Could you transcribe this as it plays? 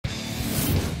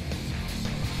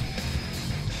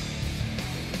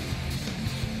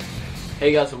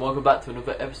Hey guys, and welcome back to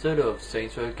another episode of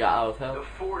Saints Row Get Out of Hell. The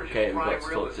Forge Okay, is we've got prime to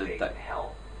real talk to estate that in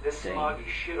hell. This thing. smoggy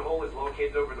shithole is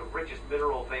located over the richest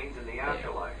mineral veins in the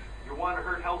afterlife. You want to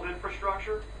hurt hell's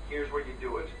infrastructure? Here's where you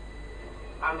do it.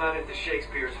 I'm not into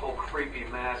Shakespeare's whole creepy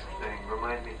mask thing.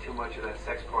 Reminds me too much of that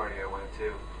sex party I went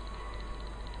to.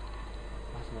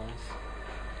 That's nice.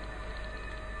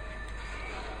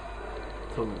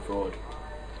 Atonement fraud.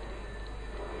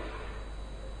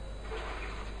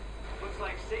 Looks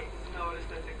like Satan's noticed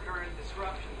that the current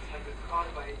disruptions have been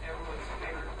caused by everyone's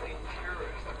favorite clean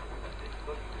terrorist. He's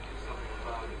looking to do something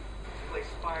about it. He's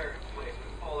placed fire in places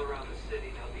all around the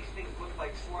city. Now these things look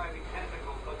like slimy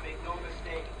tentacles, but make no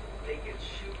mistake, they can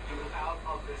shoot you out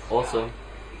of the sky. Awesome.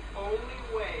 The only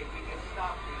way we can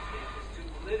stop these things is to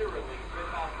literally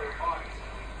rip out their hearts.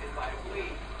 And by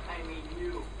we, I mean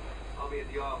you. I'll be at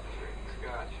the office drinking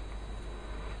scotch.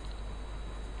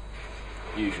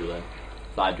 Usually.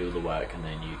 If I do the work and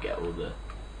then you get all the...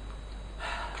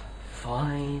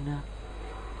 Fine.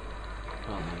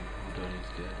 Come on then, what do I need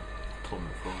to do?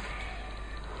 Atonement fraud.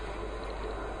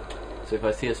 So if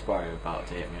I see a Spyro about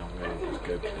to hit me, I'm ready to just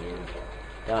go clear it.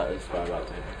 That is Spyro about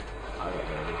to hit me. I got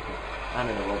ready. I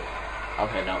don't know what.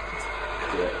 Okay, now, let's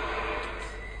do it.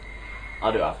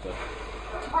 I'll do it after.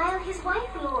 While his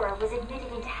wife Laura was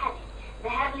admitted into heaven, the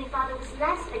Heavenly Father was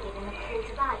less forgiving of poor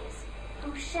Tobias,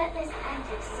 whose shirtless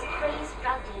antics as a crazed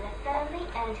drug dealer firmly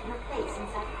earned him a place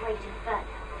inside the great inferno.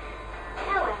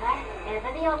 However,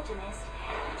 ever the optimist,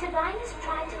 Tobias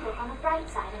tried to look on the bright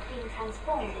side of being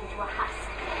transformed into a husk.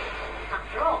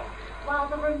 After all, while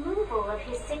the removal of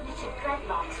his signature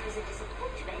dreadlocks was a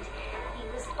disappointment, he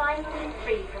was finally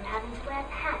free from having to wear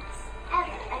pants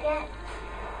ever again.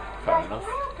 Fair But enough.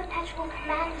 while Perpetual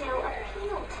Commando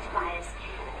appealed to Tobias,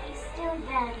 he still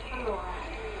yearned for Laura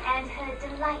and her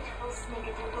delightful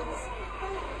snickerdoodles.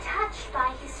 Touched by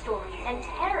his story and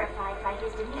terrified by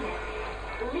his demeanor,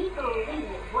 Legal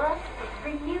Lee worked with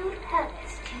renewed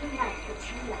purpose to unite the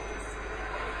two lovers.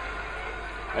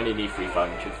 I only need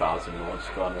 300,000 more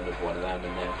to go on another one of them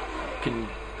and then can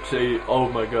say, oh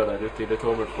my god, I just did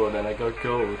atonement fraud and I got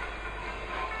gold.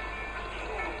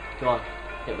 Come on,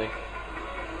 hit me.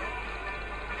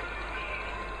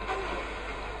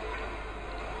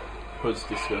 Hoods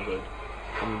discovered.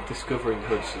 I'm discovering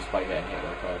hoods just by getting hit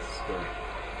like that. It's good.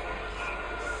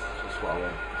 It's just what I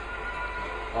want.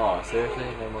 Oh, seriously?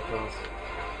 No more cars?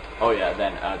 Oh yeah,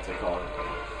 then add to car.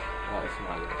 That is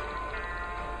my good.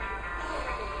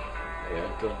 Yeah,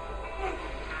 done.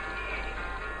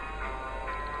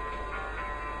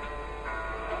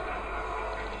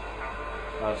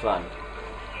 How's land?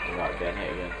 I'm right getting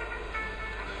hit again.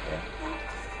 Yeah.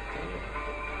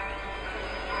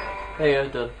 There you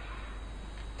go, done.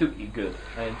 Too good.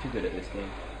 I am too good at this game.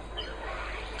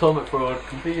 Atonement fraud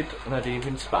completed and I didn't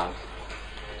even spam.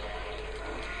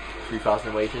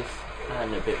 3,000 wages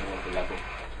and a bit more of a level.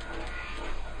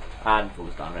 And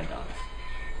falls down and dies.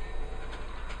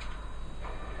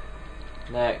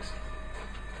 Next.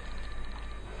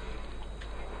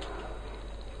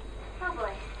 Oh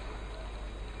boy.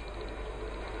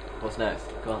 What's next?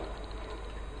 Go on.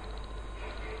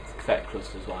 Effect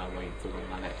clusters while I'm waiting for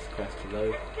my next quest to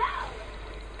load.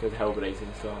 Go to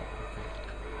Hellblazing start. Okay.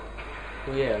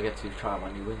 Well yeah, I get to try out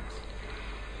my new wings.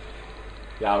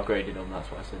 Yeah, I upgraded them, that's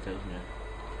what I said, wasn't it?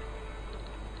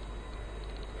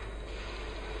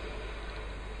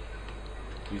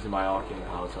 Using my arcane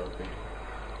powers to upgrade.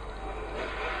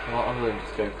 Well, I'm going to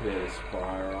just go clear this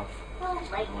Spire off. Well,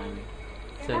 right.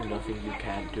 There's nothing you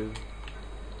can't do.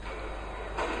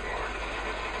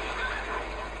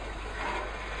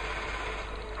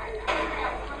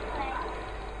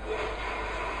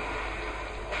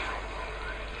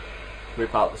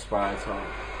 Rip out the Spire top.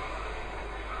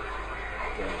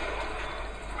 Okay.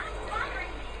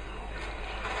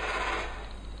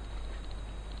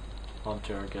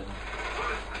 Hunter again.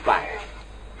 Bang!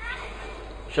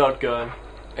 Shotgun.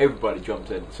 Everybody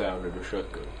jumps in the sound of the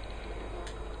shotgun.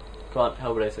 Come on,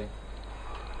 Hellblazing.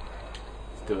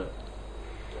 Let's do it.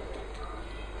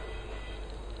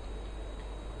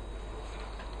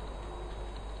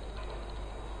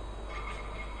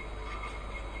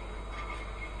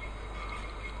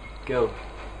 Go.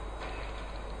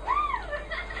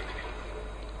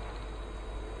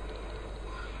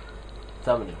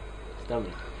 Stamina.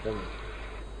 Stamina. Stamina.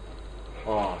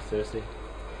 Oh, seriously?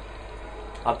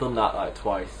 I've done that like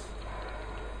twice.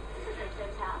 This isn't so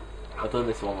tough. I've done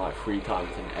this one like 3 times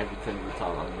and every single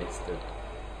time I missed it.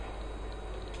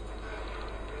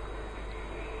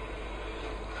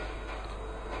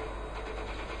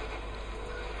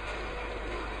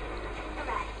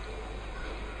 Alright.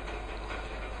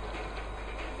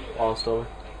 All story.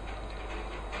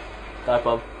 Dive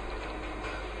bomb.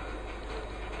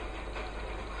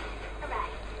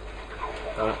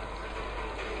 Alright. Done it.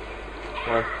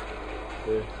 1,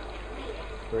 2, Leave it.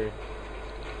 3.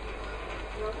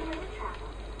 The only way to travel.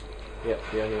 Yep,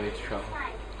 the only way to travel.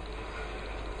 Fine.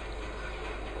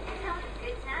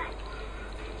 Good time.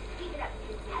 Keep it up,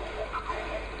 Susie.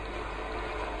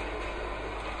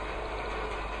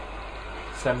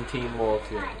 17 more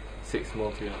to go. 6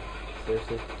 more to go.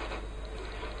 Seriously?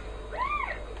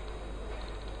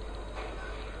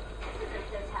 This is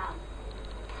so tough.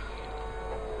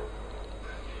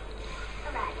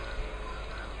 Alright.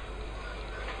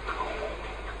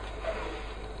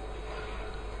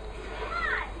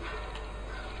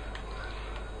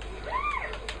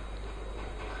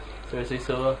 Seriously,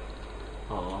 Silver?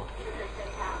 Aww. This is so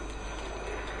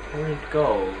tough. I wanted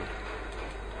gold.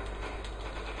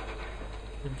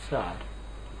 I'm sad.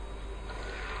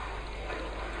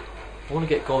 I want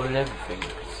to get gold in everything.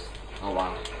 Oh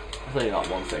wow. That's only like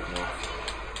 1 second off.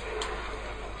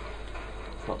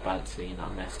 It's not bad seeing that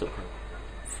I messed up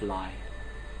a fly.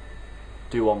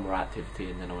 Do one more activity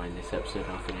and then I'll end this episode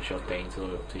and I'll finish off Dane's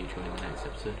all up to you in the next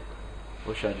episode.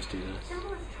 Or should I just do this?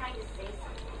 Someone's trying to say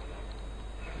something.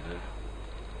 Yeah.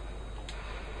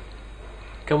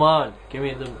 Come on, give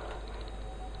me the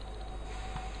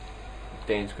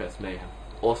Dane's Quest Mayhem.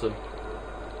 Awesome.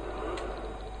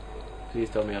 Please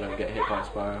tell me I don't get hit by a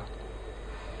Spyro.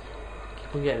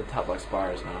 Keep on getting attacked by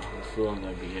Spyros now. I'm still not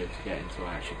going to be able to get until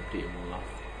I actually complete them all off.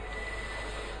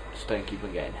 Just don't keep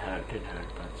on getting hurt and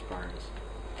hurt by the Spyros.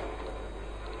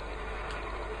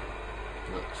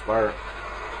 Look, Spyro.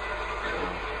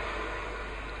 Oh.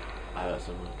 I hurt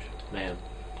so much. Mayhem.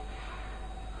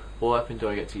 What weapon do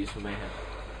I get to use for Mayhem?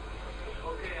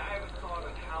 Okay, I have a thought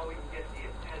on how we can get the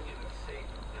attention of Satan,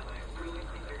 and I really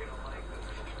think you're gonna like this.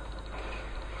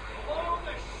 Blow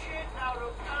the shit out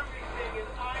of everything, and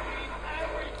I mean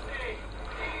everything!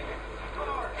 Demons,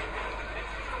 cars,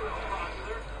 it's still real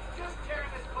popular. Just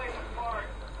tearing this place apart.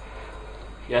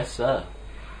 Yes, sir.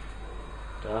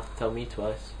 Don't have to tell me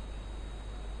twice.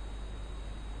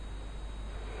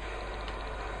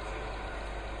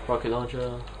 Rocket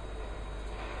launcher.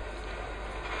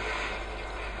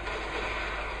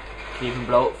 Can even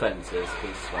blow up fences,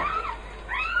 because well,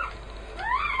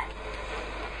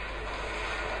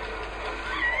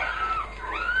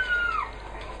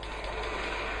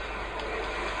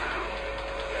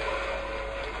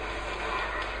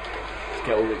 let's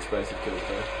get all the explosive kills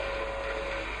there.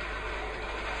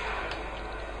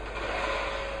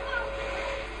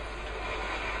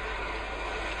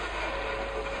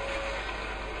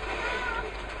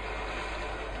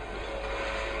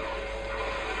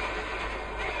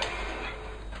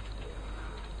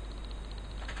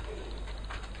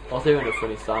 I was hearing a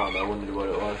funny sound, I wondered what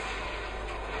it was.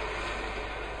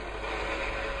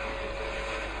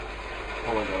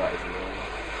 Oh my god, that is annoying.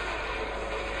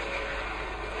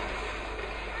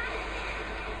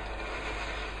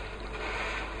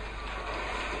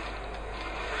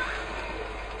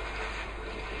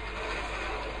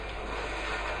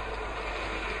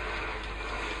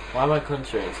 Why am I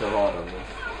concentrating so hard on this?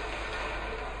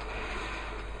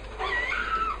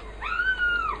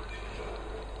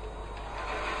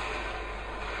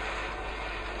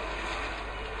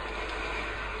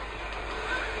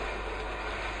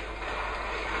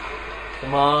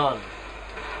 Come on!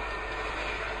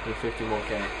 Need 50 more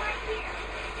K.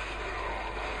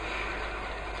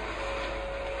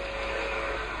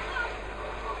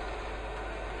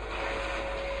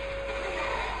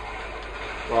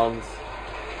 Bronze.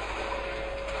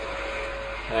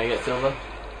 Can I get silver?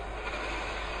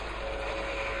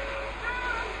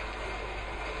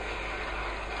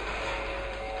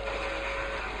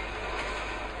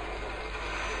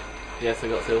 Yes, I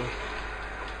got silver.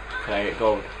 Can I get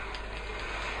gold?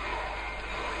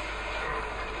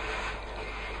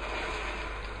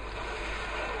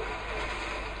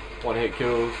 One hit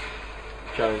kills.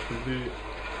 Challenge complete.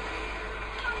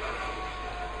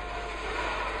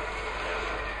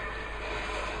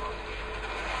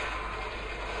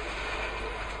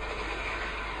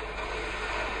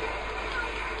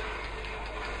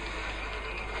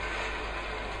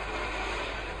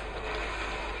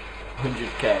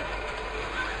 $100K. I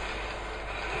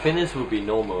think this would be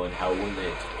normal in how one day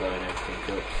it's blowing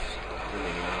everything up,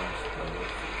 running around.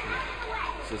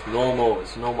 It's just normal.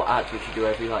 It's a normal act which you do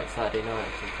every like Saturday night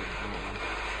or something. I don't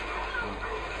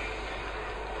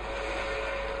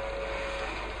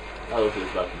know. I love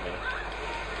this weapon here.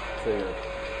 So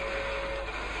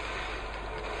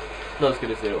not as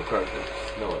good as the little crow,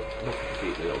 but no, nothing to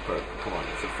beat the little crow. Come on,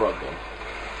 it's a frog gun.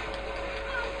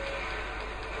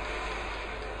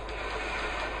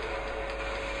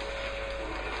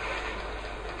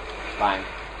 Bang.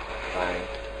 Bang.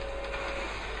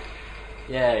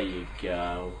 There you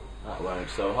go. That weren't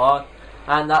so hard.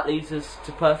 And that leads us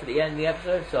to perfectly end the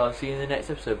episode, so I'll see you in the next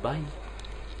episode. Bye.